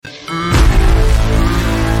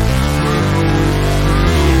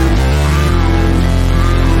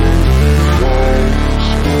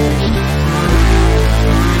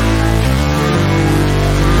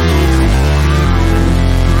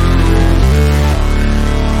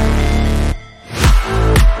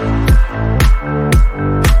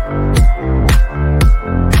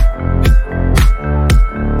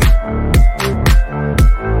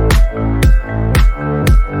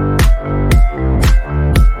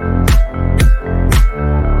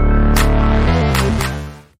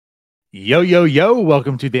Yo, yo, yo.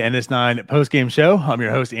 Welcome to the NS9 postgame show. I'm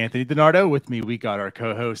your host, Anthony DiNardo. With me, we got our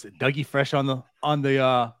co-host, Dougie Fresh on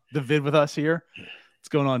the vid with us here. What's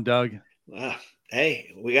going on, Doug?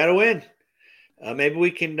 Hey, we got to win. Maybe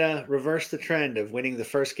we can reverse the trend of winning the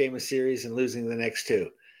first game of series and losing the next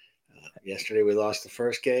two. Yesterday, we lost the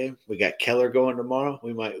first game. We got Keller going tomorrow.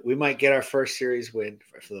 We might get our first series win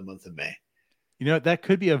for the month of May. You know, that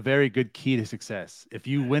could be a very good key to success. If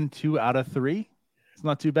you win 2 out of 3, it's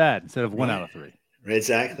not too bad instead of 1 out of 3.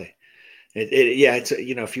 Exactly. It's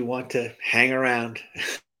if you want to hang around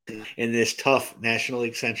in this tough National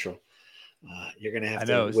League Central, you're going to have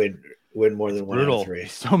to win more than 1 out of 3.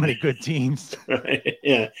 There's so many good teams. Right?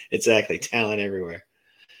 Yeah, exactly. Talent everywhere.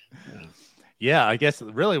 Yeah, I guess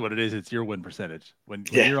really what it is, it's your win percentage. When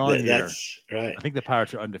you're on here, that's right. I think the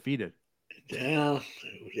Pirates are undefeated.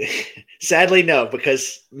 Sadly, no,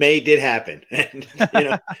 because May did happen. And,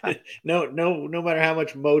 no matter how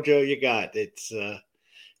much mojo you got, it's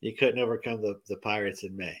you couldn't overcome the Pirates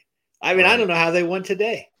in May. I mean, right. I don't know how they won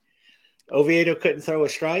today. Oviedo couldn't throw a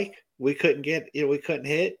strike. We couldn't we couldn't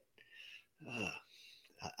hit.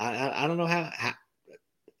 I don't know how.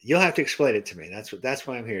 You'll have to explain it to me. That's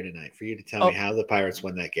why I'm here tonight, for you to tell me how the Pirates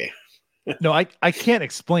won that game. No, I can't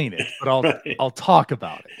explain it, but I'll talk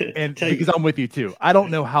about it. And because I'm with you too. I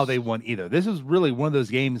don't know how they won either. This is really one of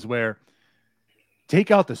those games where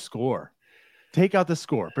take out the score.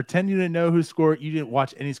 Pretend you didn't know who scored. You didn't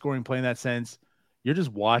watch any scoring play in that sense. You're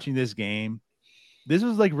just watching this game. This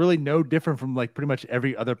was like really no different from like pretty much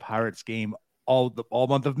every other Pirates game all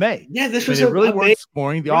month of May. Yeah, this was they really weren't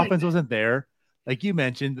scoring. The offense wasn't there. Like you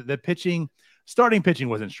mentioned, the starting pitching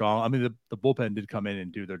wasn't strong. I mean, the bullpen did come in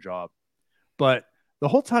and do their job. But the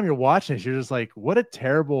whole time you're watching this, you're just like, what a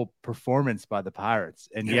terrible performance by the Pirates.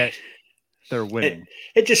 And yet they're winning.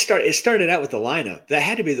 It started out with the lineup. That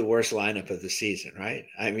had to be the worst lineup of the season, right?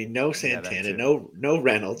 I mean, no Santana, no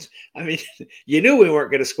Reynolds. I mean, you knew we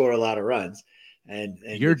weren't going to score a lot of runs. And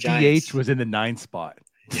your DH was in the 9th spot.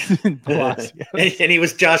 and he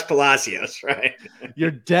was Josh Palacios, right?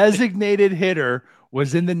 Your designated hitter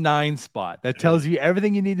was in the 9th spot. That tells you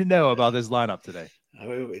everything you need to know about this lineup today. I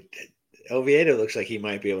mean, Oviedo looks like he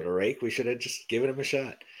might be able to rake. We should have just given him a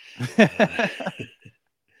shot.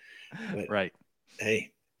 Right.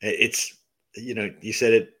 Hey, it's, you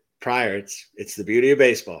said it prior. It's the beauty of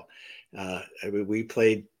baseball. We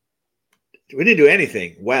didn't do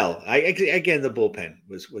anything well. Again, the bullpen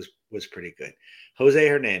was pretty good. Jose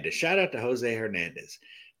Hernandez. Shout out to Jose Hernandez.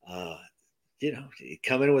 Come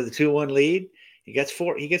in with a 2-1 lead. He gets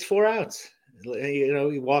 4 outs.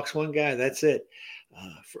 He walks one guy. That's it.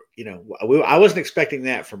 I wasn't expecting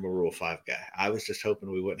that from a Rule 5 guy. I was just hoping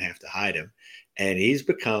we wouldn't have to hide him, and he's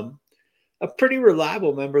become a pretty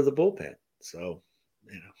reliable member of the bullpen. So,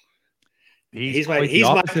 he's my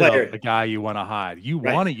player. The guy you want to hide. You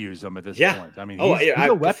want to use him at this point. I mean, he's I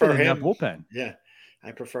a weapon in him, that bullpen. Yeah,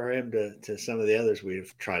 I prefer him to some of the others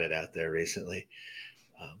we've trotted out there recently.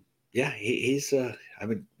 He's. I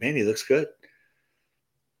mean, man, he looks good.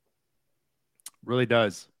 Really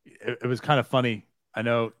does. It was kind of funny. I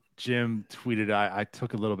know Jim tweeted. I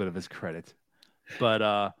took a little bit of his credit, but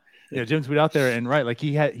Jim tweeted out there and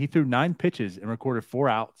he threw 9 pitches and recorded 4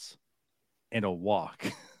 outs and a walk.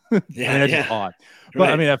 That's just odd. But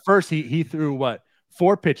I mean, at first he threw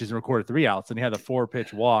 4 pitches and recorded 3 outs, and he had a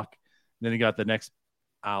 4-pitch walk. And then he got the next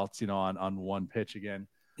outs, on 1 pitch again.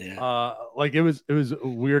 Yeah. It was a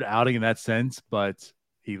weird outing in that sense, but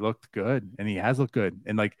he looked good, and he has looked good.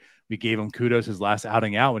 And we gave him kudos his last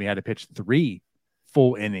outing out when he had to pitch 3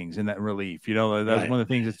 full innings in that relief. That was one of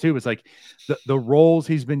the things too. It's like the roles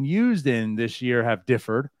he's been used in this year have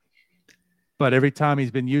differed, but every time he's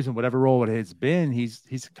been using whatever role it has been, he's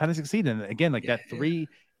kind of succeeded. And again, that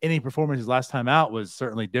 3-inning performance his last time out was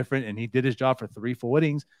certainly different, and he did his job for 3 full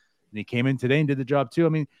innings, and he came in today and did the job too. I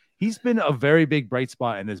mean, he's been a very big bright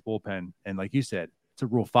spot in this bullpen, and like you said, it's a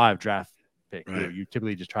Rule 5 draft pick. Right. You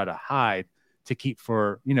typically just try to hide to keep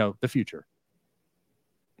for the future.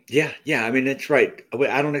 Yeah. I mean, that's right.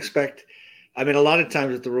 I don't expect. I mean, a lot of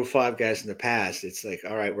times with the Rule 5 guys in the past, it's like,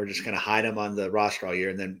 all right, we're just going to hide him on the roster all year,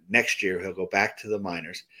 and then next year he'll go back to the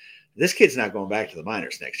minors. This kid's not going back to the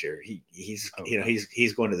minors next year. He's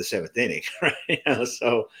going to the 7th inning, right?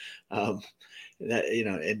 So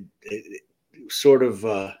and sort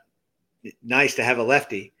of nice to have a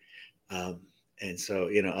lefty. And so,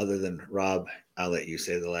 other than Rob, I'll let you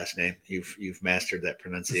say the last name. You've mastered that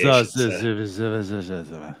pronunciation.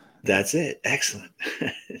 That's it. Excellent.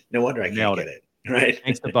 No wonder I can't get it. Right.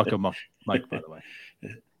 Thanks to Bucko Mike, by the way.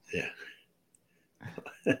 Yeah.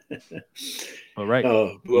 All right.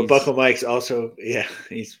 Oh, well, Bucko Mike's also,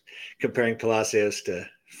 he's comparing Palacios to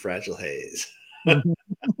Fragile Haze.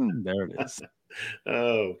 There it is.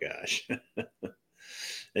 Oh gosh.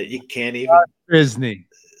 You can't even Disney.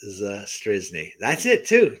 Strisny. That's it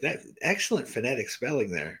too. That excellent phonetic spelling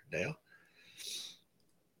there, Dale.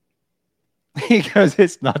 He goes,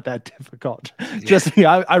 it's not that difficult. Trust me,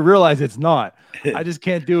 I realize it's not. I just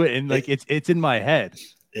can't do it. And like it's in my head.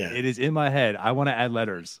 Yeah. It is in my head. I want to add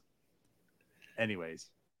letters. Anyways.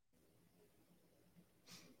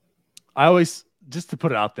 I always, just to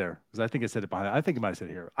put it out there, because I think I said it behind. I think I might have said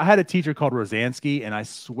it here. I had a teacher called Rosansky, and I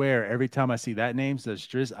swear every time I see that name,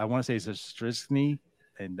 says I want to say it says Strisny,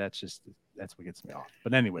 and that's what gets me off.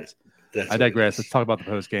 But anyways, I digress. Let's talk about the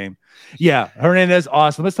post game. Yeah, Hernandez,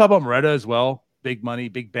 awesome. Let's talk about Moretta as well. Big money,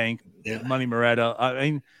 big bank, money Moretta. I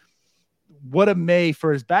mean, what a May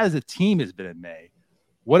for as bad as the team has been in May.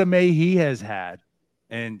 What a May he has had,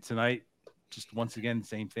 and tonight, just once again,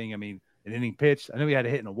 same thing. I mean. An inning pitch. I know he had a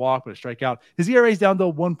hit and a walk, but a strikeout. His ERA is down to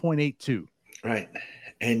 1.82. Right,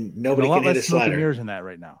 and nobody can hit a smoke slider. And mirrors in that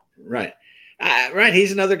right now. Right, right.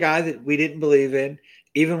 He's another guy that we didn't believe in,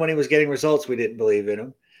 even when he was getting results. We didn't believe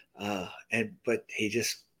in him, but he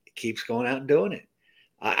just keeps going out and doing it.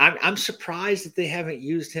 I'm surprised that they haven't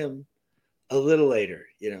used him a little later.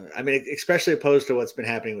 You know, I mean, especially opposed to what's been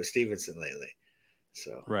happening with Stevenson lately.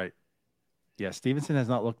 So right, yeah, Stevenson has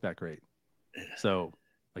not looked that great. So.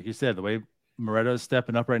 Like you said, the way Moretta is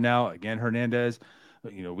stepping up right now, again, Hernandez,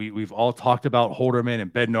 you know, we've all talked about Holderman and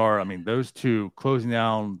Bednar. I mean, those two closing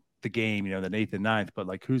down the game, you know, the 8th and 9th, but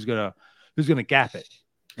like who's gonna gap it?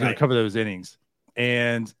 Who's gonna cover those innings?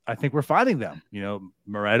 And I think we're finding them. You know,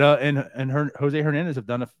 Moretta and Jose Hernandez have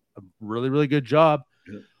done a really, really good job.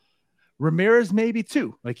 Yeah. Ramirez maybe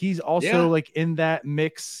too. Like he's also like in that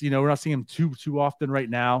mix. You know, we're not seeing him too often right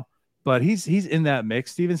now, but he's in that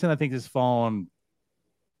mix. Stevenson, I think, has fallen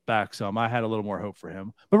back some. I had a little more hope for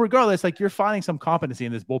him, but regardless, like you're finding some competency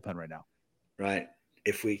in this bullpen right now. Right.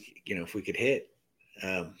 If we could hit,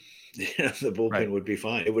 the bullpen would be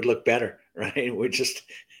fine. It would look better, right?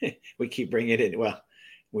 We keep bringing it in. Well,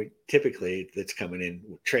 we typically it's coming in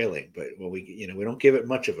trailing, but we don't give it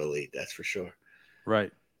much of a lead. That's for sure.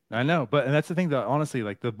 Right. I know, and that's the thing that honestly,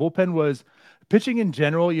 like the bullpen was pitching in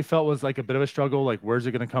general, you felt was like a bit of a struggle. Like where's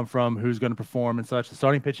it going to come from? Who's going to perform and such. The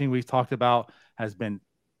starting pitching we've talked about has been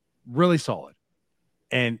really solid,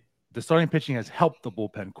 and the starting pitching has helped the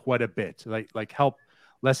bullpen quite a bit, like help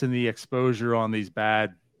lessen the exposure on these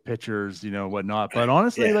bad pitchers, whatnot. But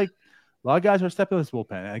honestly, like a lot of guys are stepping in this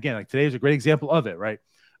bullpen, and again, like today is a great example of it, right?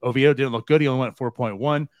 Oviedo didn't look good. He only went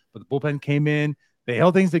 4.1, but the bullpen came in, they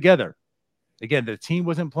held things together. Again, the team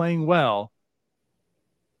wasn't playing well.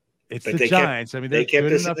 It's the Giants. I mean, they're a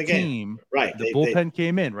good enough team. Right. The bullpen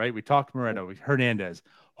came in, right? We talked Moreno, Hernandez,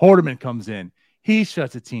 Holderman comes in. He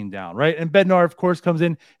shuts the team down, right? And Bednar, of course, comes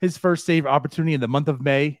in his first save opportunity in the month of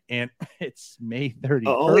May, and it's May 31st.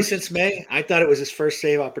 Oh, only since May? I thought it was his first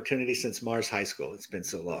save opportunity since Mars High School. It's been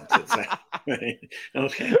so long since right?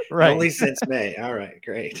 Okay. Right. Only since May. All right,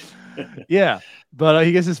 great. Yeah, but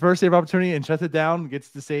he gets his first save opportunity and shuts it down, gets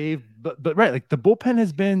the save. But right, like the bullpen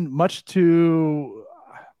has been much too.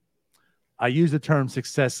 I use the term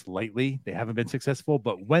success lightly. They haven't been successful,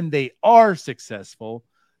 but when they are successful,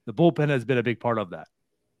 the bullpen has been a big part of that.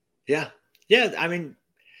 Yeah. I mean,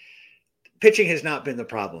 pitching has not been the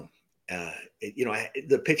problem.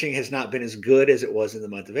 The pitching has not been as good as it was in the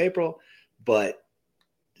month of April, but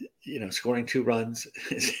scoring 2 runs,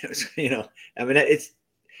 I mean, it's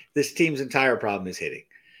this team's entire problem is hitting.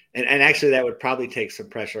 And actually that would probably take some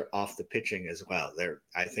pressure off the pitching as well.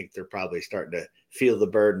 I think they're probably starting to feel the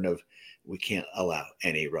burden of we can't allow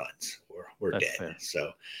any runs or we're dead. Fair.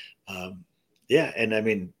 So, and I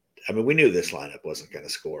mean, we knew this lineup wasn't going to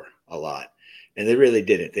score a lot, and they really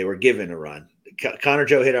didn't. They were given a run. Connor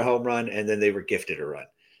Joe hit a home run, and then they were gifted a run.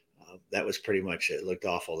 That was pretty much it. It looked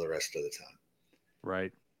awful the rest of the time.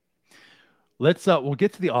 Right. Let's we'll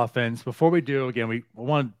get to the offense. Before we do, again, we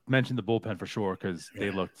want to mention the bullpen for sure because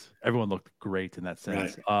everyone looked great in that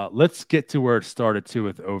sense. Right. Let's get to where it started too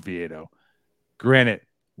with Oviedo. Granted,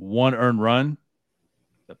 1 earned run.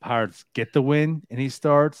 The Pirates get the win and he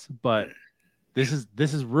starts, but this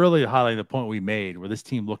is really highlighting the point we made where this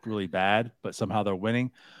team looked really bad, but somehow they're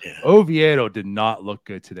winning. Yeah. Oviedo did not look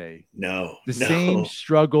good today. No. Same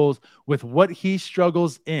struggles with what he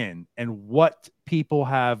struggles in and what people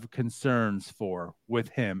have concerns for with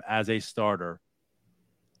him as a starter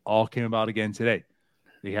all came about again today.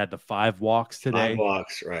 They had the 5 walks today. 5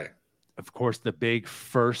 walks, right. Of course, the big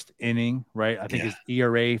first inning, right? I think his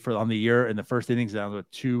ERA on the year in the first inning is down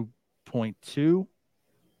to 2.2.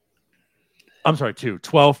 I'm sorry,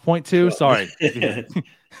 12.2. Sorry.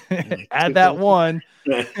 Add that 2.2. one.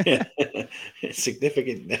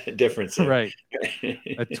 Significant difference there. Right.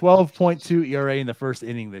 A 12.2 ERA in the first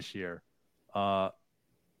inning this year. I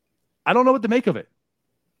don't know what to make of it.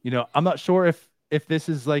 I'm not sure if this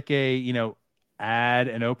is like a, add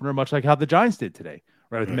an opener, much like how the Giants did today,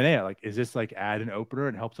 right? With Manea. Like, is this like add an opener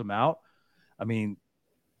and helps him out? I mean,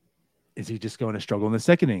 is he just going to struggle in the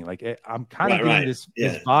second inning? Like, I'm kind of getting this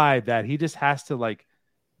vibe that he just has to like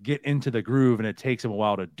get into the groove, and it takes him a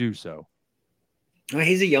while to do so. Well,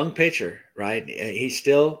 he's a young pitcher, right? He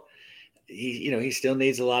still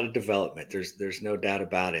needs a lot of development. There's no doubt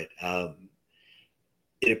about it.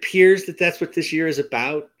 It appears that that's what this year is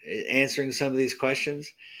about, answering some of these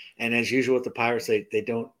questions. And as usual with the Pirates, they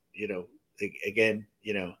don't,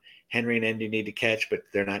 Henry and Endy need to catch, but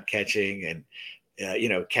they're not catching. And,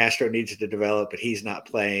 Castro needs to develop, but he's not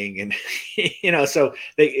playing. And, so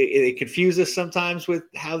they confuse us sometimes with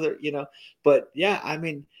how they're, but yeah, I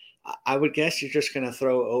mean, I would guess you're just going to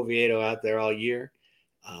throw Oviedo out there all year.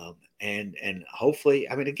 And hopefully,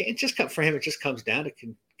 I mean, again, it just comes down to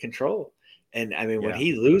control. And I mean, when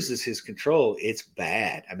he loses his control, it's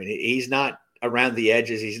bad. I mean, he's not around the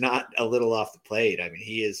edges. He's not a little off the plate. I mean,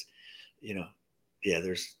 he is,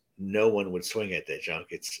 there's no one would swing at that junk.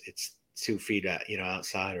 It's 2 feet out,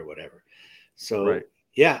 outside or whatever. So,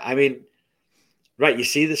 I mean, right. You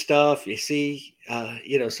see the stuff, you see,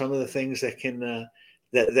 some of the things that can,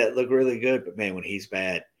 that look really good, but man, when he's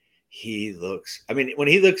bad, when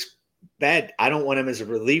he looks bad, I don't want him as a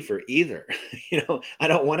reliever either. I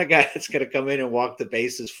don't want a guy that's going to come in and walk the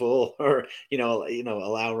bases full, or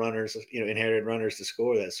allow runners, inherited runners to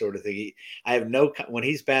score, that sort of thing. When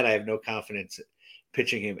he's bad, I have no confidence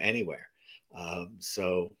pitching him anywhere.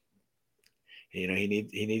 So he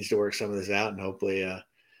needs to work some of this out, and hopefully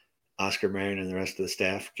Oscar Marion and the rest of the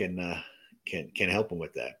staff can help him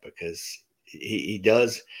with that, because he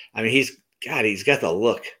does. I mean, he's got the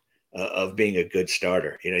look of being a good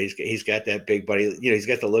starter. He's got that big body. He's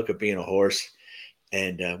got the look of being a horse,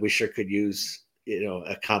 and we sure could use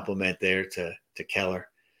a compliment there to Keller.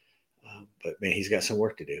 But man, he's got some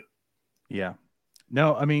work to do. Yeah.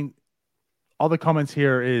 No, I mean, all the comments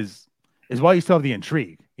here is why you still have the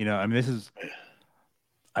intrigue. I mean,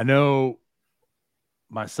 I know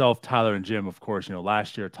myself, Tyler, and Jim, of course,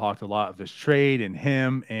 last year talked a lot of this trade and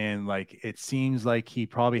him, and like it seems like he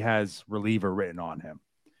probably has reliever written on him.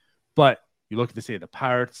 But you look at the state of the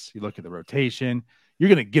Pirates, you look at the rotation, you're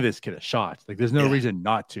going to give this kid a shot. Like, there's no reason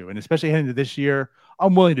not to. And especially heading into this year,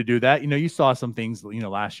 I'm willing to do that. You saw some things,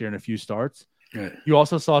 last year in a few starts. Right. You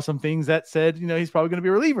also saw some things that said, he's probably going to be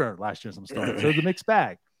a reliever last year in some starts. Right. So it's a mixed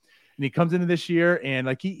bag. And he comes into this year, and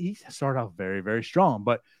like he started off very, very strong.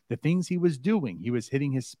 But the things he was doing, he was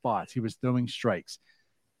hitting his spots, he was throwing strikes,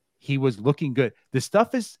 he was looking good. This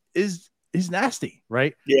stuff is nasty,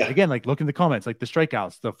 right? Yeah. Again, like look in the comments, like the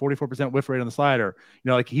strikeouts, the 44% whiff rate on the slider.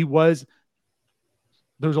 Like there's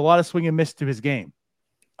a lot of swing and miss to his game.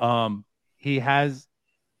 He has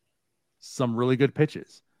some really good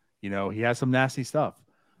pitches. He has some nasty stuff.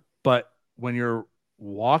 But when you're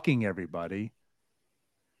walking everybody,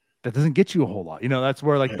 that doesn't get you a whole lot. That's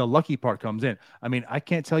where like the lucky part comes in. I mean, I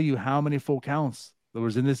can't tell you how many full counts there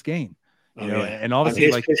was in this game. And obviously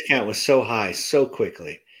his pitch count was so high so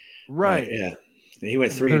quickly. Right. Yeah. He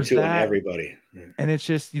went 3-2 on everybody. And it's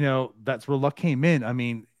just, that's where luck came in. I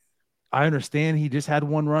mean, I understand he just had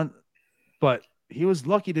one run, but he was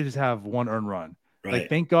lucky to just have one earned run. Right. Like,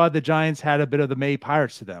 thank God the Giants had a bit of the May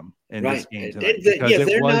Pirates to them in this game tonight.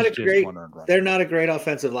 They're not a great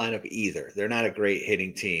offensive lineup either. They're not a great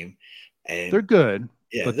hitting team. And they're good,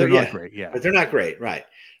 but they're not great. Yeah. But they're not great. Right.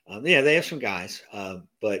 They have some guys.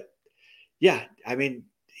 But yeah, I mean,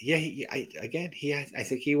 I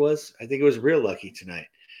think he was real lucky tonight.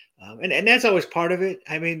 And that's always part of it.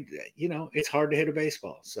 I mean, it's hard to hit a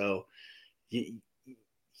baseball. So,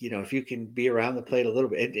 if you can be around the plate a little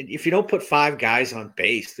bit, and if you don't put 5 guys on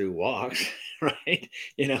base through walks, right?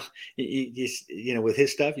 With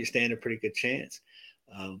his stuff, you stand a pretty good chance.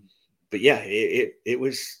 But yeah, it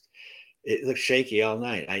looked shaky all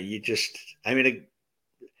night.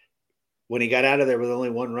 When he got out of there with only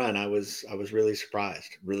one run, I was really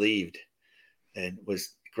surprised, relieved, and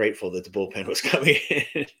was grateful that the bullpen was coming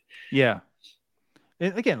in. Yeah.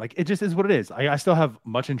 And again, like it just is what it is. I still have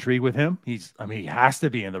much intrigue with him. He has to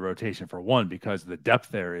be in the rotation for one, because the depth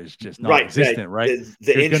there is just non-existent, right?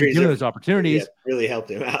 The injuries give those opportunities really helped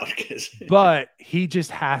him out. But he just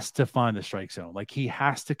has to find the strike zone. Like, he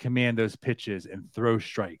has to command those pitches and throw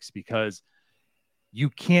strikes, because you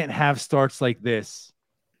can't have starts like this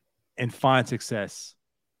and find success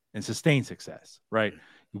and sustain success, right?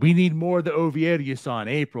 We need more of the Oviedo you saw in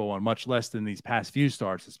April and much less than these past few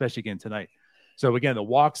starts, especially again tonight. So again, the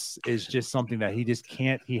walks is just something that he just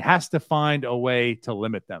can't. He has to find a way to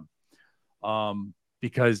limit them,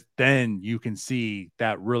 because then you can see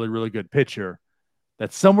that really, really good pitcher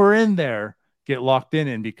that's somewhere in there get locked in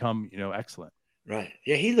and become, excellent. Right.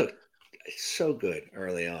 Yeah, he looked so good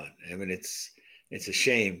early on. I mean, it's a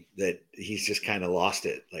shame that he's just kind of lost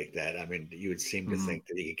it like that. I mean, you would seem to think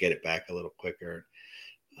that he could get it back a little quicker.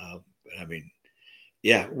 But I mean,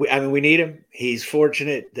 yeah, we need him. He's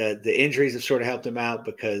fortunate that the injuries have sort of helped him out,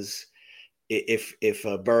 because if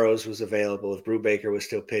Burrows was available, if Brubaker was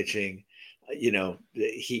still pitching,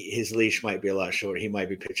 his leash might be a lot shorter. He might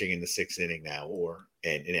be pitching in the 6th inning now, or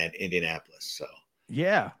in Indianapolis. So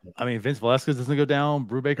yeah, I mean, Vince Velasquez doesn't go down.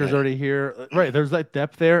 Brubaker's right. already here. Right, there's that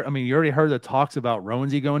depth there. I mean, you already heard the talks about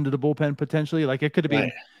Roansy going to the bullpen potentially. Like it could have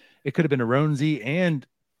been a Roansy and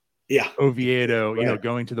Oviedo,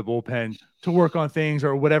 going to the bullpen to work on things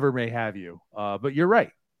or whatever may have you. But you're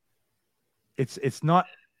right. It's not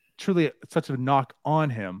truly such a knock on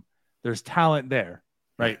him. There's talent there,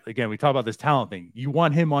 right? Again, we talk about this talent thing. You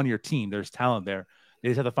want him on your team. There's talent there. They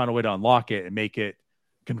just have to find a way to unlock it and make it,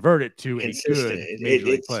 convert it to consistent. A good major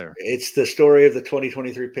league player. It's the story of the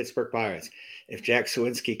 2023 Pittsburgh Pirates. If Jack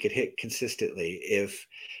Sawinski could hit consistently, if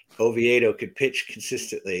Oviedo could pitch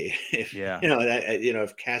consistently, if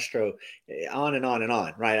Castro, on and on and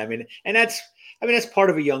on, right? I mean, that's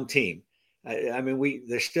part of a young team.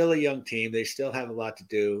 They're still a young team. They still have a lot to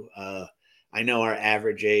do. I know our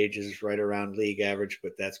average age is right around league average,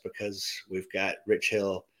 but that's because we've got Rich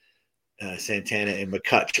Hill, Santana, and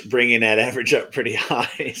McCutch bringing that average up pretty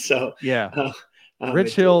high. So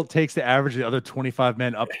Rich Hill takes the average of the other 25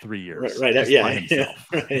 men up 3 years. Right. By himself.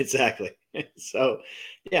 Right, exactly. So,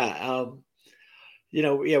 we're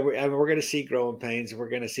going to see growing pains. We're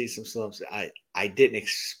going to see some slumps. I didn't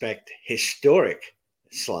expect historic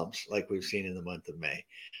slumps like we've seen in the month of May.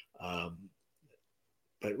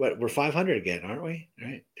 But we're 500 again, aren't we?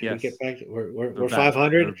 Right? Did we get back? We're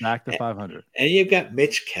 500. We're back to 500. And you've got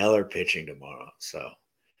Mitch Keller pitching tomorrow. So,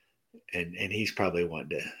 and he's probably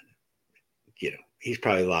wanting to, he's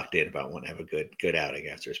probably locked in about wanting to have a good outing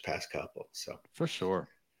after his past couple. So for sure.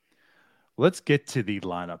 Let's get to the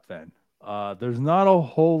lineup then. There's not a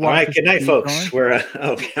whole lot. All right, good night, folks. We're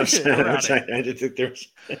I'm sorry. I didn't think there was.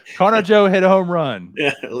 Connor Joe hit a home run.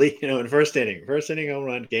 Yeah, in first inning home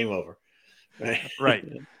run, game over. Right.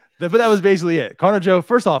 But that was basically it. Connor Joe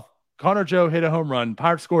hit a home run.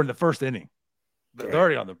 Pirates scored in the first inning. They're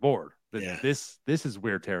already on the board. This is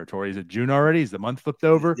weird territory. Is it June already? Is the month flipped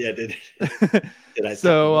over? Yeah, did I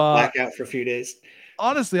black out for a few days?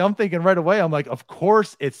 Honestly, I'm thinking right away. I'm like, of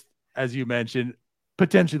course it's, as you mentioned,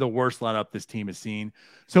 potentially the worst lineup this team has seen.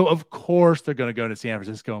 So of course they're going to go to San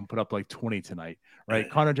Francisco and put up like 20 tonight, right?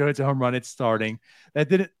 Connor Joe hits a home run. It's starting.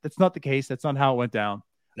 That's not the case. That's not how it went down.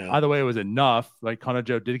 No. Either way, it was enough. Like Connor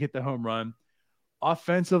Joe did get the home run.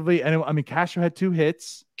 Offensively, and Castro had 2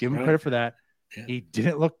 hits. Give him credit for that. Yeah. He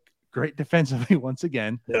didn't look great defensively once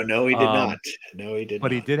again. No, he did not. No, he did but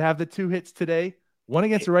not. He did have the 2 hits today. One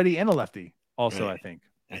against a righty and a lefty also, I think.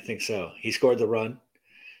 I think so. He scored the run.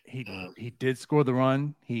 He did score the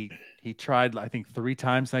run. He tried, I think, 3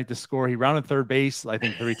 times tonight to score. He rounded third base, I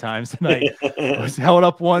think, 3 times tonight. Was held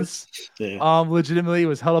up once. Yeah. Legitimately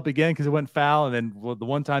was held up again because it went foul, and then the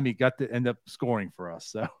one time he got to end up scoring for us.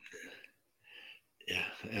 So,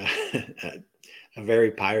 a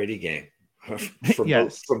very piratey game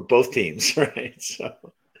from both teams, right? So,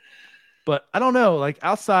 but I don't know. Like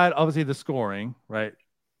outside, obviously the scoring, right?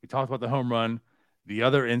 We talked about the home run. The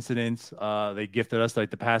other incidents, they gifted us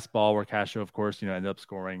like the pass ball where Castro, of course, ended up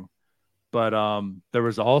scoring. But there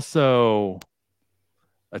was also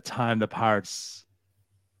a time the Pirates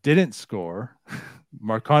didn't score.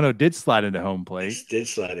 Marcano did slide into home plate. Did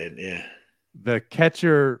slide in, yeah. The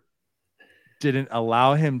catcher didn't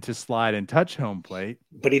allow him to slide and touch home plate.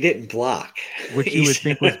 But he didn't block. Which you would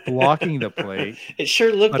think was blocking the plate. It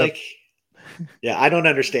sure looked like I don't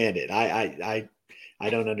understand it. I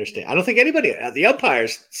don't understand. I don't think anybody, the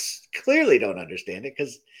umpires clearly don't understand it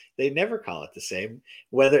because they never call it the same.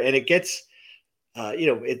 And it gets, a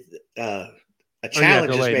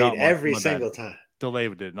challenge is made every single time. Delay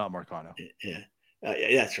did, not Marcano. Yeah,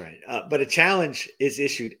 that's right. But a challenge is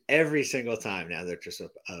issued every single time. Now they're just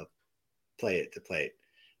play it to play it,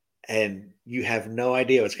 and you have no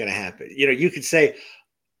idea what's going to happen. You could say,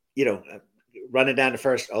 running down to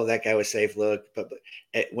first, oh, that guy was safe. Look, but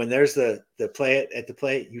when there's the play it at the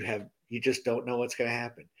plate, you just don't know what's going to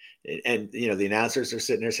happen. And the announcers are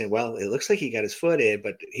sitting there saying, well, it looks like he got his foot in,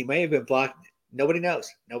 but he may have been blocked. Nobody knows.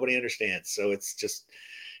 Nobody understands. So it's just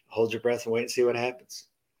hold your breath and wait and see what happens.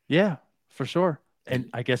 Yeah, for sure. And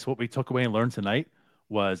I guess what we took away and learned tonight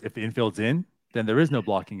was if the infield's in, then there is no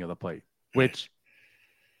blocking of the plate, Right. which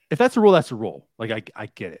if that's a rule, that's a rule. Like I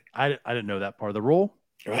get it. I didn't know that part of the rule.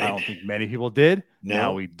 I Right. don't think many people did. Now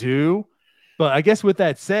No. we do. But I guess with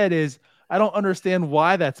that said is I don't understand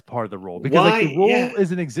why that's part of the rule because like the Why? Yeah. rule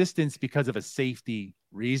is in existence because of a safety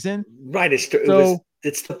reason. Right. So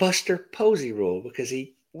It's the Buster Posey rule because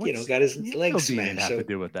he, what's got his the leg infield being in smashed. have to So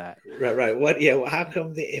do with that? right, right. What? Yeah. Well, how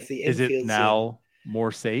come if the Is it infield's in? now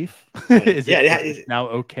more safe? Right. Is Yeah. it's now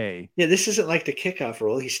okay? Yeah. This isn't like the kickoff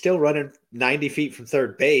rule. He's still running 90 feet from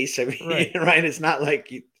third base. I mean, Right. right. It's not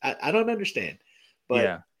like I don't understand, but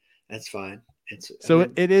Yeah. that's fine. I So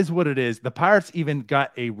mean, it is what it is. The Pirates even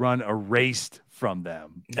got a run erased from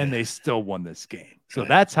them, and yeah, they still won this game. So right.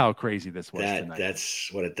 that's how crazy this was tonight. That's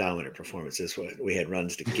what a dominant performance is. What we had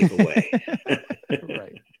runs to give away.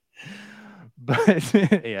 Right. But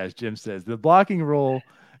yeah, as Jim says, the blocking rule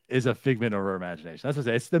is a figment of our imagination. That's what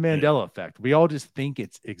I say. It's the Mandela effect. We all just think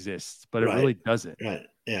it exists, but it Right. really doesn't. Right.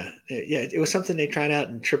 Yeah. Yeah. It was something they tried out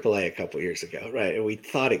in AAA a couple years ago. Right. And we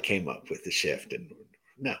thought it came up with the shift, and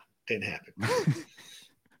no, didn't happen.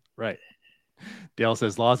 Right. Dale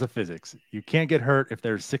says laws of physics. You can't get hurt if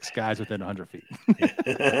there's 6 guys within 100 feet.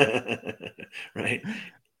 Right.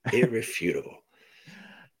 Irrefutable.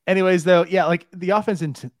 Anyways, though, yeah, like the offense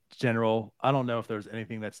in general, I don't know if there's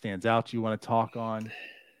anything that stands out you want to talk on.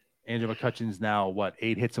 Andrew McCutcheon's now what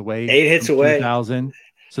 8 hits away 8 hits from away. 2000.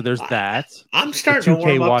 So there's that. I'm The starting to 2K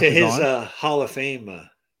warm up watch to is his on. Hall of Fame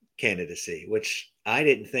candidacy, which I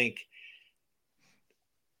didn't think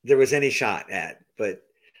there was any shot at. But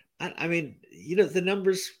I mean, the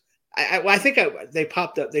numbers. I think they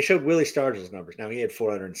popped up. They showed Willie Stargell's numbers. Now he had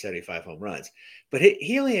 475 home runs, but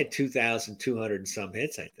he only had 2,200 and some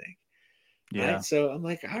hits, I think. Yeah. Right. So I'm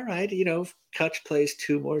like, all right, Kutch plays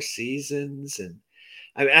 2 more seasons, and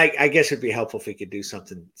I guess it'd be helpful if he could do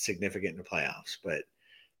something significant in the playoffs. But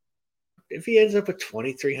if he ends up with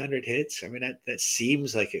 2,300 hits, I mean that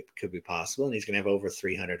seems like it could be possible, and he's going to have over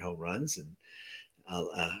 300 home runs and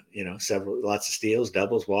lots of steals,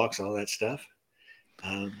 doubles, walks, all that stuff.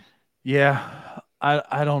 Yeah,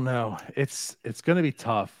 I don't know. It's going to be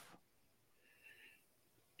tough.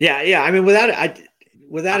 Yeah. I mean, without a I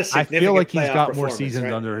feel significant like he's playoff got more performance, seasons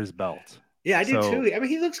right? under his belt. Yeah, I do So, too. I mean,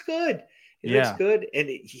 he looks good. He looks yeah. good, and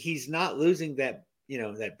he's not losing that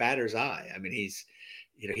that batter's eye. I mean, he's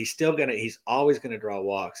always gonna draw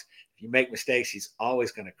walks. If you make mistakes, he's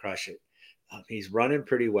always gonna crush it. He's running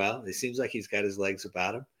pretty well. It seems like he's got his legs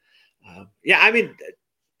about him. Yeah, I mean,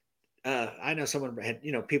 I know someone had,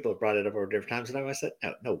 people have brought it up over different times, and I said,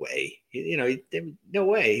 no way. No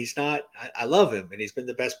way. He's not. I love him, and he's been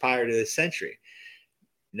the best Pirate of this century.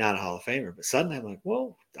 Not a Hall of Famer, but suddenly I'm like,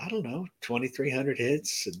 well, I don't know, 2,300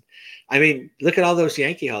 hits, and I mean, look at all those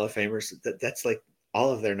Yankee Hall of Famers. That's like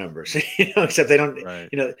all of their numbers, except they don't. Right.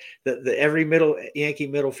 The every Yankee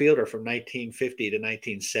middle fielder from 1950 to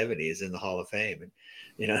 1970 is in the Hall of Fame,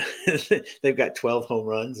 and they've got 12 home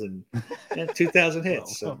runs and 2,000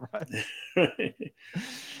 hits. So.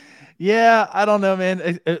 Yeah, I don't know,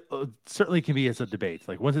 man. It certainly can be as a debate.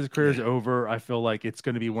 Like once his career is over, I feel like it's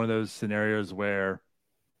going to be one of those scenarios where,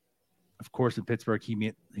 of course, in Pittsburgh, he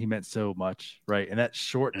meant so much, right? In that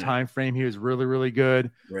short time frame, he was really, really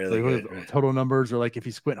good. Really like, good. Right. Total numbers, or like if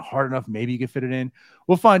he squint hard enough, maybe you could fit it in.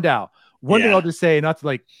 We'll find out. One thing I'll just say, not to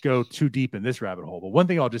like go too deep in this rabbit hole, but one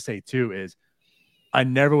thing I'll just say too is, I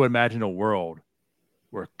never would imagine a world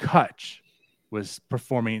where Kutch was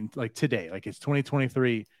performing like today, like it's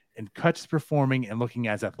 2023, and Kutch's performing and looking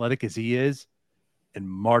as athletic as he is, and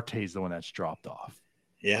Marte's the one that's dropped off.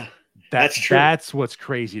 Yeah. That's true. That's what's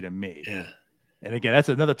crazy to me. Yeah. And again, that's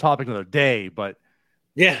another topic another day, but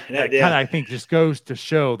that kind of I think just goes to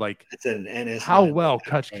show like it's an NS9 how well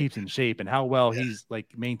Kutch keeps in shape and how well he's like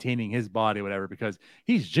maintaining his body, whatever, because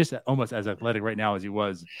he's just almost as athletic right now as he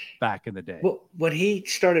was back in the day. Well, when he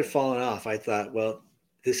started falling off, I thought, well,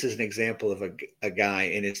 this is an example of a guy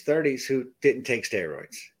in his 30s who didn't take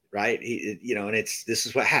steroids, right? And this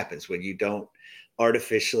is what happens when you don't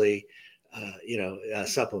artificially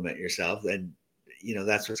supplement yourself, then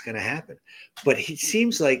that's what's going to happen. But he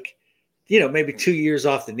seems like maybe 2 years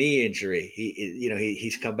off the knee injury,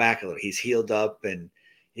 he's come back a little, he's healed up, and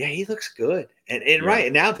he looks good. And right,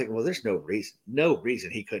 and now I'm thinking, well, there's no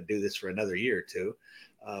reason he couldn't do this for another year or two.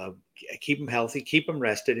 Keep him healthy, keep him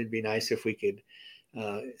rested. It'd be nice if we could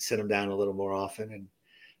sit him down a little more often. And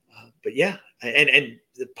but and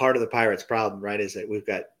the part of the Pirates' problem, right, is that we've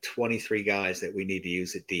got 23 guys that we need to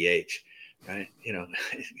use at DH, right?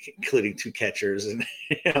 Including 2 catchers, and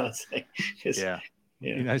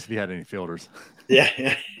It'd be nice if he had any fielders.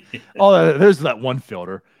 Yeah. Oh, there's that one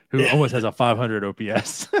fielder who almost has a 500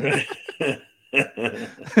 OPS. Right.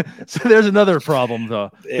 So there's another problem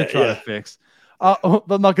to try to Yeah. fix. I'm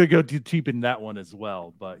not going to go too deep in that one as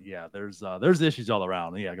well, but yeah, there's issues all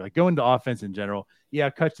around. Yeah, like going to offense in general. Yeah,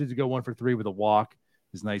 Kutch did go 1 for 3 with a walk.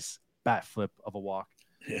 His nice bat flip of a walk.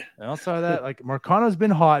 Yeah. And outside of that, like Marcano's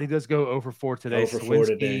been hot. He does go 0 for 4 today. 0 for 4 Sawinski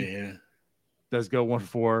today. Yeah. does go 1 for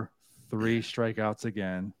 4, 3 strikeouts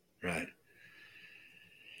again. Right.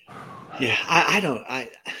 Yeah, I don't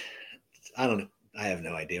know. I have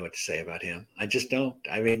no idea what to say about him. I just don't.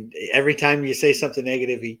 I mean, every time you say something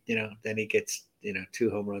negative, then he gets 2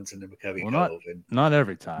 home runs in the McCovey Cove. And not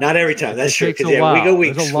every time. Not every time. That's true. Because we go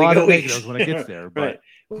weeks. There's a lot of negatives when it gets there. But right.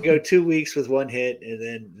 We go 2 weeks with 1 hit,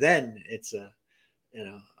 and then it's a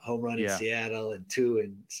home run in Seattle and 2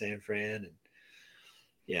 in San Fran,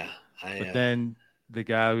 and but then the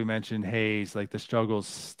guy we mentioned, Hayes, like the struggle's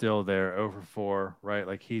still there, 0 for 4, right?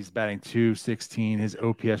 Like he's batting .216. His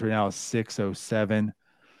OPS right now is .607.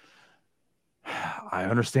 I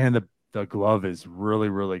understand the glove is really,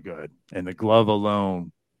 really good, and the glove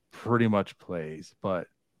alone pretty much plays, but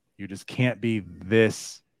you just can't be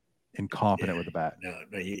this incompetent with the bat. No,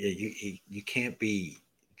 you can't be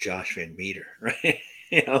Josh Van Meter, right?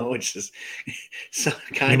 Which is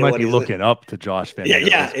kind of might be looking up to Josh Van Meter.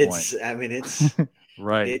 Yeah, it's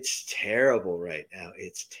right. It's terrible right now.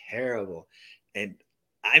 It's terrible. And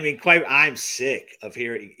I mean, I'm sick of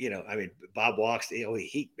hearing, Bob Walks,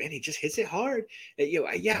 he just hits it hard. I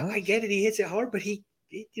get it. He hits it hard, but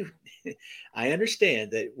I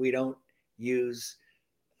understand that we don't use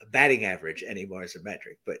batting average anymore as a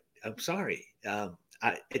metric, but I'm sorry.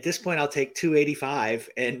 At this point, I'll take 285,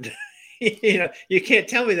 and you can't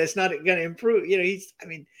tell me that's not going to improve.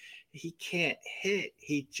 He can't hit.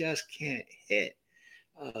 He just can't hit.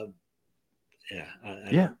 And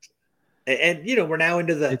we're now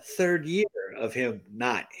into the 3rd year of him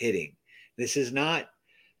not hitting. This is not.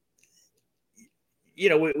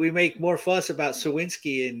 We make more fuss about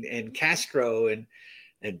Sawinski and Castro and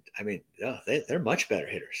I mean, they're much better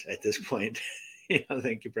hitters at this point.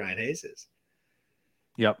 Than Brian Hayes is.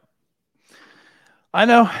 Yep. I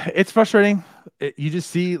know it's frustrating. You just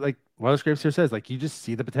see, like Weather Scrapes here says, like you just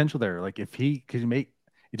see the potential there. Like if he could it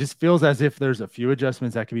just feels as if there's a few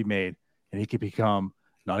adjustments that could be made, and he could become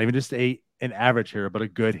not even just an average hitter, but a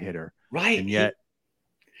good hitter. Right. And yet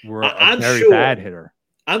we're a very bad hitter.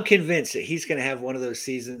 I'm convinced that he's going to have one of those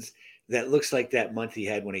seasons that looks like that month he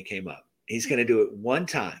had when he came up. He's going to do it one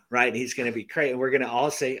time, right? And he's going to be crazy. And we're going to all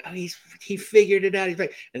say, "Oh, he figured it out." He's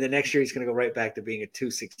like, and the next year he's going to go right back to being a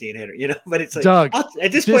 216 hitter, But it's like, Doug,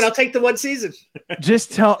 at this point, I'll take the one season.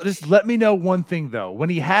 just let me know one thing though. When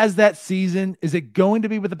he has that season, is it going to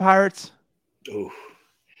be with the Pirates? Ooh.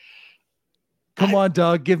 Come on,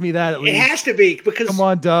 Doug, give me that at least. It has to be because. Come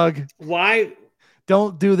on, Doug. Why?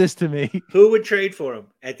 Don't do this to me. Who would trade for him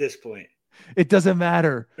at this point? It doesn't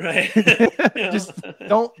matter. Right. Just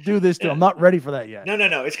don't do this to him. I'm not ready for that yet. No.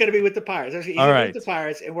 It's going to be with the Pirates. He's all right. With the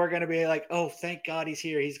Pirates, and we're going to be like, oh, thank God he's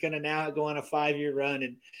here. He's going to now go on a 5-year run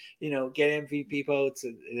and, get MVP votes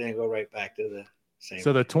and then go right back to the same.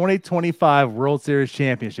 So the 2025 World Series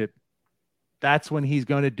championship, that's when he's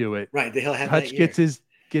going to do it. Right. He'll have Hutch that year.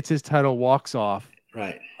 gets his title, walks off.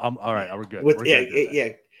 Right. All right. We're good.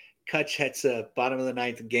 Kutch hits bottom of the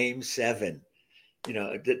 9th, game 7.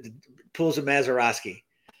 Pulls a Mazeroski.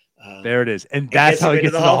 There it is. And that's how he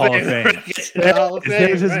gets to the Hall of Fame.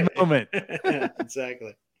 There's his moment.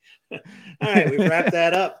 Exactly. All right. We've wrapped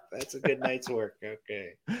that up. That's a good night's work.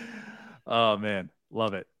 Okay. Oh, man.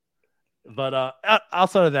 Love it. But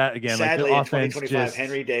outside of that, again, sadly, like the offense, in 2025,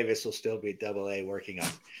 Henry Davis will still be AA working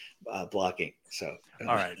on blocking. So,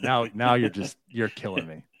 all right. Now you're killing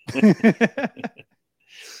me.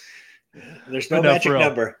 There's no magic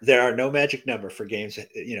number. There are no magic number for games,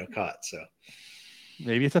 caught. So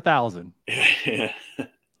maybe it's 1,000. Yeah.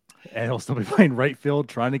 And he'll still be playing right field,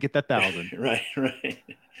 trying to get that 1,000. Right.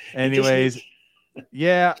 Anyways,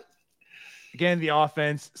 yeah. Again, the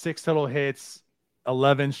offense, 6 total hits,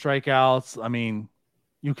 11 strikeouts. I mean,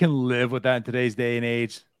 you can live with that in today's day and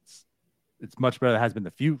age. It's much better than it has been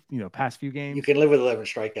the past few games. You can live with 11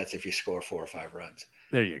 strikeouts if you score 4 or 5 runs.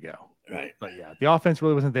 There you go. Right. But yeah, the offense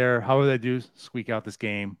really wasn't there. However, they do squeak out this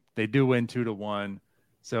game. They do win 2-1.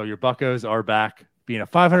 So your Buccos are back being a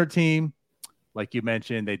 500 team. Like you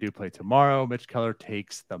mentioned, they do play tomorrow. Mitch Keller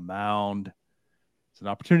takes the mound. It's an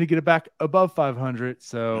opportunity to get it back above 500.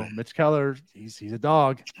 So right. Mitch Keller, he's a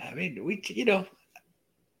dog. I mean,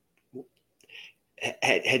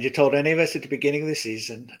 had you told any of us at the beginning of the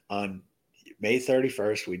season on May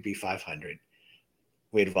 31st, we'd be 500.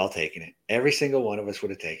 We'd have all taken it. Every single one of us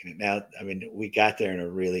would have taken it. Now, I mean, we got there in a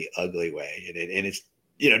really ugly way, and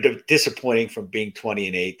disappointing from being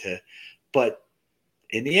 20-8 to, but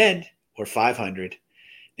in the end, we're 500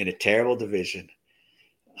 in a terrible division.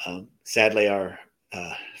 Sadly, our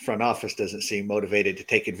front office doesn't seem motivated to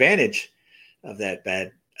take advantage of that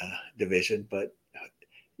bad division. But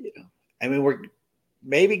I mean, we're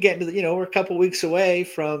maybe getting to we're a couple weeks away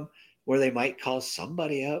from where they might call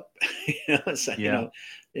somebody up. So,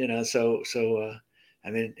 I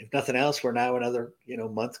mean, if nothing else, we're now another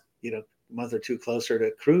month or two closer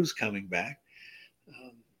to Cruz coming back.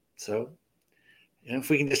 So if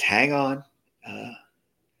we can just hang on.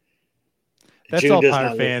 That's June all,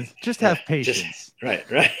 Pirate fans. Just have patience. Right.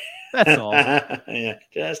 That's all. Yeah,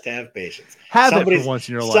 just have patience. Have it for once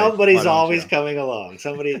in your life. Somebody's always coming along.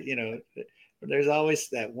 Somebody, there's always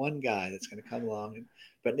that one guy that's going to come along.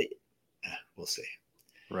 But we'll see.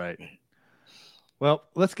 Right. Well,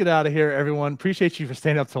 let's get out of here, everyone. Appreciate you for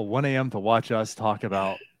staying up till 1 a.m. to watch us talk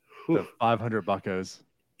about the 500 Buccos.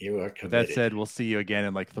 You are committed. With that said, we'll see you again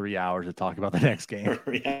in like 3 hours to talk about the next game.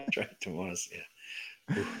 Yeah, right. Tomorrow.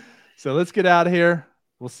 Yeah. So let's get out of here.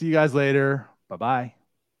 We'll see you guys later. Bye-bye.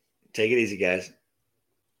 Take it easy, guys.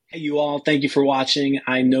 Hey, you all. Thank you for watching.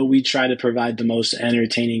 I know we try to provide the most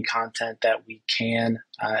entertaining content that we can,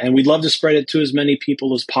 and we'd love to spread it to as many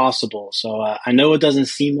people as possible. So I know it doesn't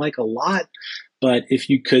seem like a lot, but if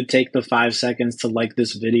you could take the 5 seconds to like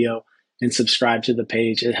this video and subscribe to the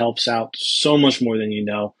page, it helps out so much more than you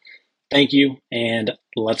know. Thank you, and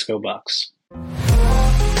let's go Bucks.